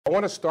I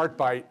want to start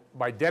by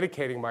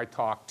dedicating my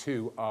talk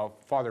to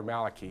Father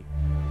Malachi.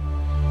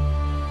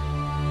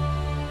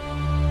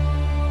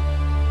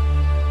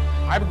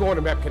 I've been going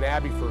to Mepkin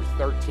Abbey for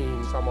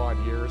 13 some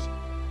odd years.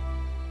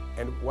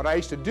 And what I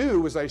used to do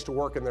was I used to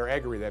work in their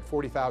eggery. They had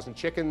 40,000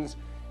 chickens,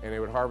 and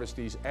they would harvest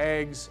these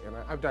eggs. And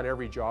I've done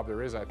every job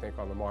there is, I think,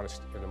 in the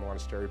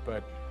monastery.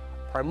 But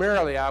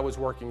primarily, I was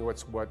working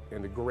what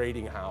in the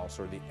grading house,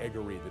 or the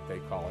eggery that they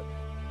call it.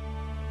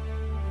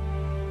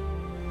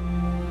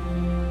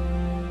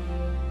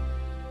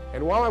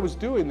 And while I was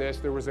doing this,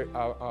 there was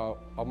a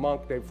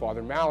monk named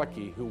Father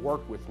Malachi who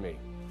worked with me.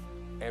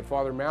 And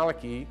Father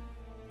Malachi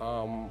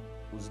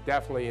was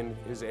definitely in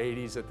his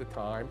 80s at the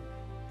time,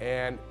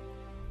 and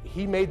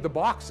he made the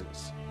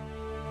boxes.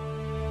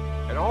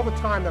 And all the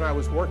time that I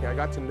was working, I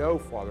got to know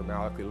Father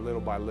Malachi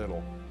little by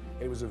little.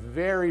 And he was a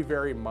very,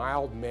 very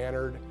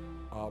mild-mannered,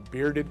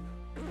 bearded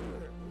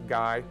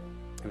guy.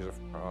 He was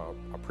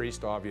a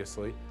priest,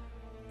 obviously.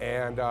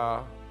 And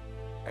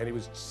he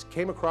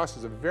came across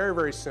as a very,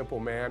 very simple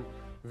man,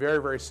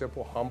 very, very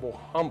simple,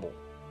 humble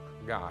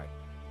guy.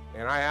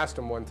 And I asked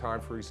him one time,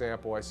 for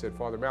example, I said,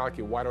 Father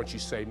Malachi, why don't you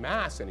say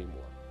Mass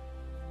anymore?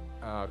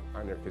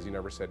 Because he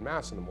never said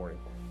Mass in the morning.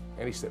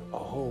 And he said,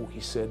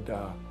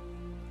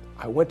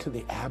 I went to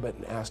the abbot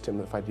and asked him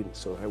if I didn't,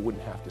 so I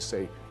wouldn't have to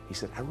say. He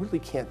said, I really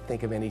can't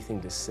think of anything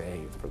to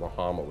say for the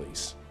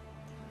homilies.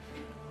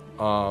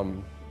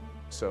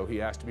 So he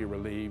asked to be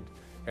relieved.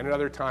 And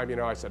another time,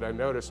 I said, I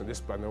noticed, and this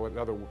is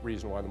another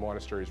reason why the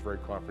monastery is very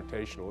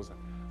confrontational, is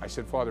I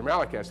said, Father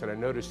Malachi, I said, I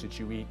noticed that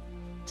you eat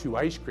 2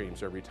 ice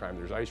creams every time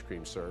there's ice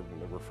cream served in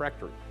the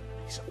refectory.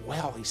 He said,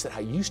 well, he said,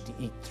 I used to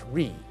eat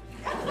 3.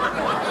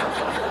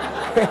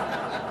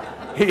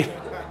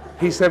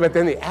 He said, but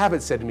then the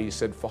abbot said to me, he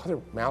said, Father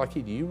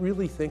Malachi, do you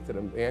really think that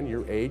a man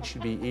your age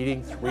should be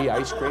eating 3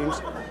 ice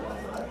creams?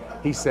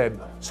 He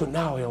said, so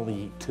now I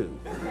only eat 2.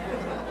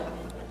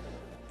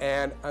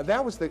 And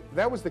that was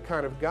the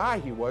kind of guy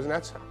he was, and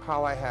that's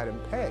how I had him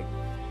pegged.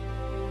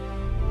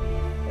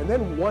 And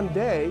then one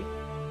day,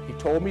 he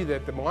told me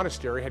that the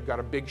monastery had got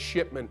a big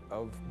shipment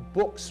of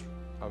books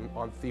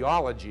on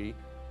theology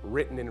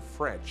written in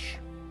French.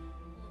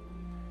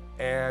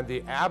 And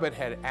the abbot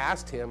had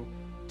asked him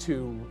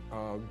to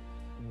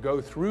go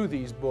through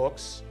these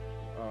books,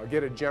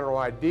 get a general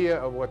idea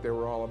of what they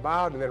were all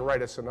about, and then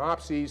write a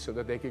synopsis so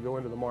that they could go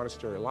into the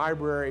monastery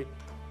library.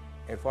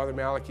 And Father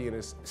Malachi, in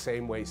his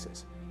same way,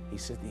 says, he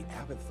said, the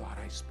abbot thought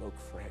I spoke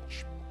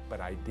French, but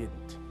I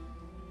didn't.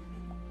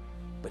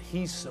 But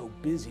he's so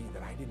busy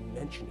that I didn't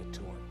mention it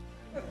to him.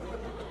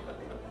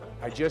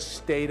 I just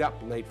stayed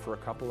up late for a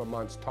couple of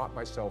months, taught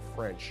myself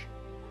French,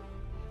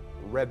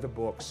 read the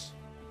books,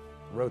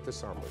 wrote the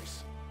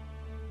summaries.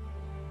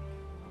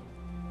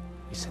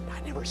 He said,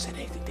 I never said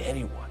anything to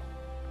anyone.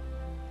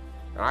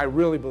 And I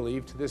really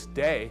believe to this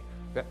day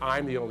that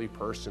I'm the only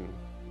person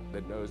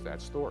that knows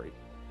that story.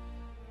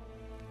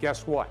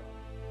 Guess what?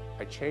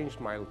 I changed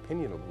my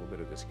opinion a little bit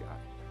of this guy.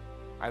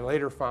 I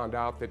later found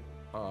out that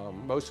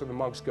most of the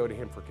monks went to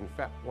him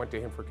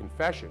for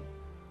confession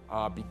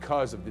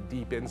because of the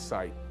deep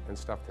insight and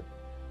stuff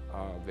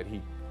that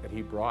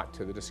he brought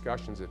to the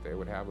discussions that they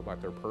would have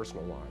about their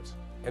personal lives.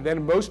 And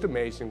then, most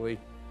amazingly,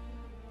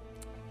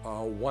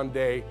 one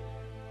day,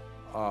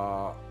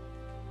 I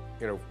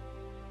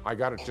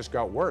just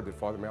got word that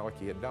Father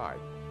Malachi had died.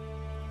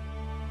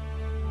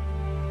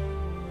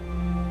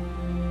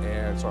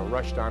 And so I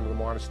rushed down to the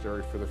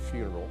monastery for the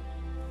funeral.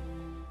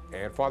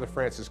 And Father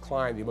Francis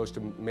Klein, the most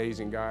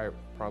amazing guy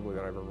probably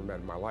that I've ever met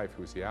in my life,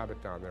 who was the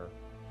abbot down there,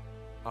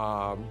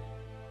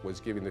 was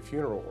giving the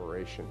funeral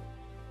oration.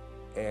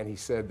 And he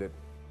said that,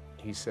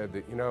 he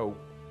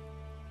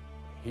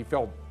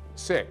felt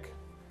sick.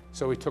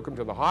 So he took him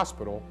to the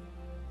hospital,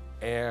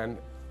 and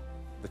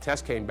the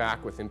test came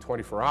back within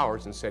 24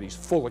 hours and said he's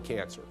full of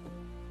cancer.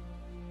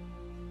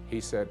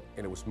 He said,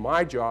 and it was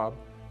my job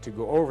to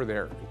go over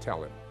there and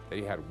tell him that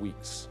he had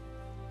weeks,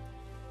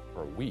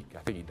 or a week. I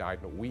think he died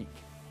in a week.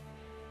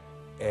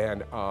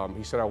 And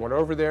he said, I went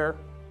over there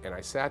and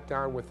I sat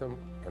down with him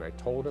and I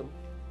told him,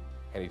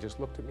 and he just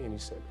looked at me and he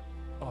said,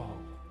 oh,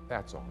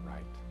 that's all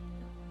right.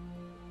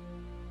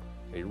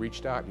 And he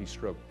reached out and he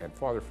stroked. And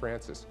Father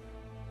Francis,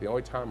 the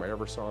only time I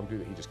ever saw him do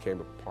that, he just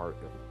came apart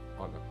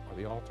on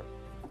the altar.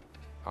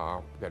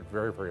 Got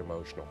very, very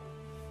emotional.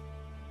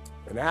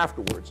 And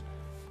afterwards,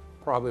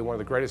 probably one of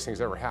the greatest things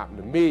that ever happened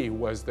to me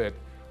was that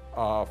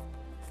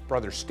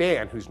Brother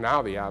Stan, who's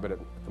now the abbot at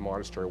the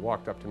monastery,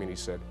 walked up to me and he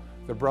said,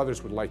 the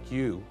brothers would like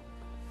you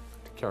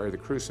to carry the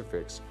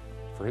crucifix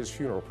for his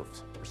funeral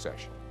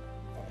procession.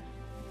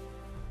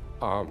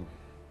 And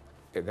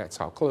that's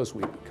how close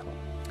we've become.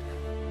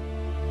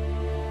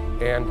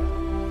 And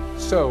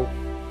so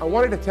I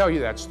wanted to tell you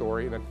that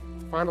story, and the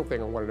final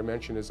thing I wanted to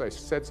mention is I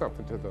said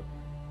something to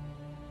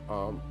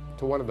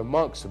one of the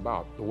monks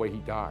about the way he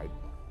died,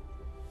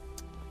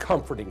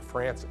 comforting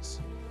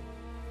Francis.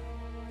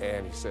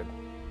 And he said,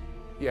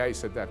 yeah, he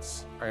said,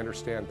 I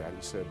understand that.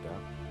 He said,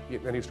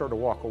 then he started to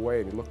walk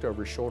away and he looked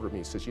over his shoulder at me.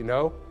 He says,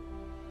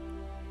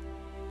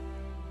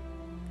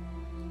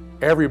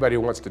 Everybody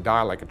wants to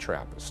die like a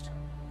Trappist.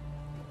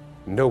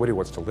 Nobody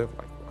wants to live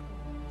like one.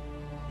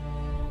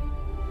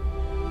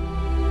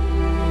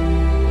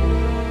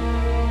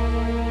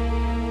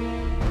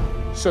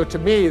 So to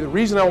me, the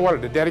reason I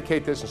wanted to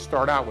dedicate this and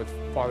start out with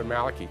Father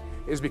Malachi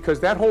is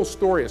because that whole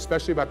story,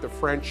 especially about the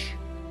French,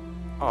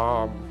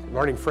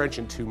 learning French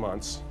in 2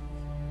 months,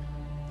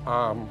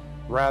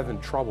 rather than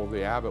trouble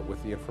the abbot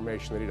with the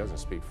information that he doesn't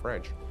speak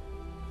French.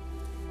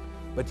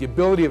 But the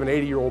ability of an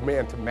 80-year-old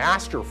man to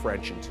master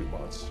French in 2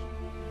 months.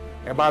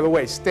 And by the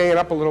way, staying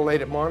up a little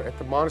late at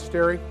the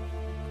monastery,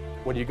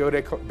 when you go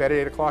to bed at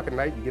 8 o'clock at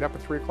night, you get up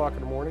at 3 o'clock in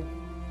the morning.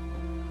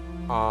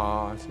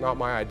 It's not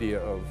my idea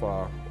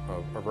of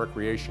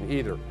recreation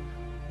either.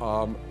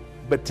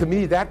 But to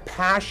me, that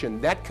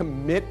passion, that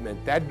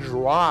commitment, that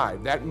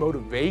drive, that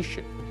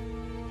motivation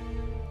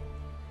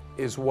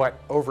is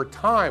what, over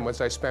time, as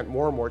I spent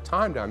more and more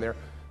time down there,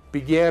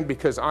 began,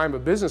 because I'm a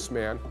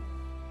businessman,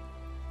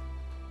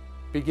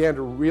 began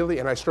to really,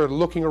 and I started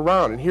looking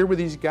around, and here were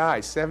these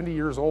guys, 70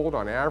 years old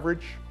on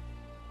average,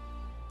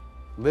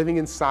 living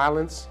in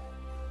silence,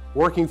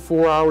 working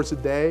 4 hours a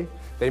day.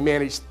 They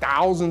managed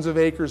thousands of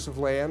acres of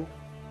land.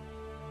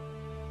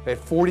 They had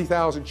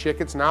 40,000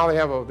 chickens. Now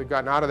they've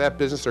gotten out of that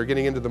business. They're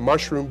getting into the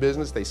mushroom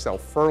business. They sell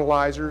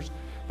fertilizers.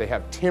 They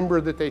have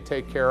timber that they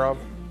take care of.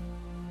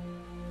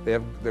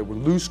 There were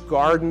loose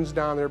gardens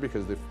down there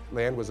because the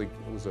land was a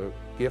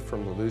gift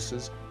from the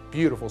Luces.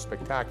 Beautiful,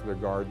 spectacular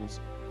gardens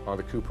on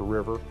the Cooper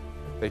River.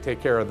 They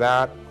take care of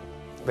that.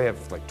 They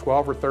have like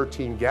 12 or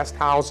 13 guest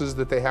houses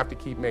that they have to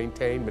keep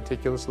maintained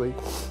meticulously.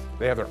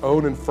 They have their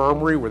own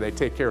infirmary where they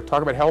take care of,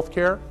 talk about health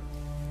care,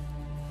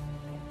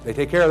 they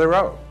take care of their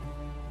own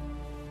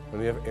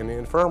in the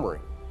infirmary.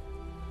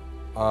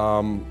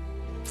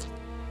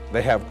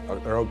 They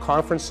have their own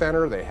conference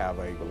center, they have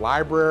a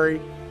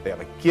library, they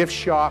have a gift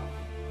shop,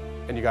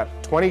 and you got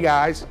 20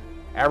 guys,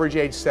 average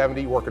age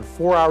 70, working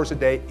 4 hours a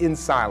day in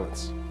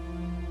silence.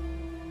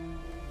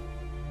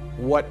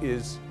 What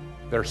is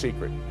their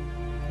secret?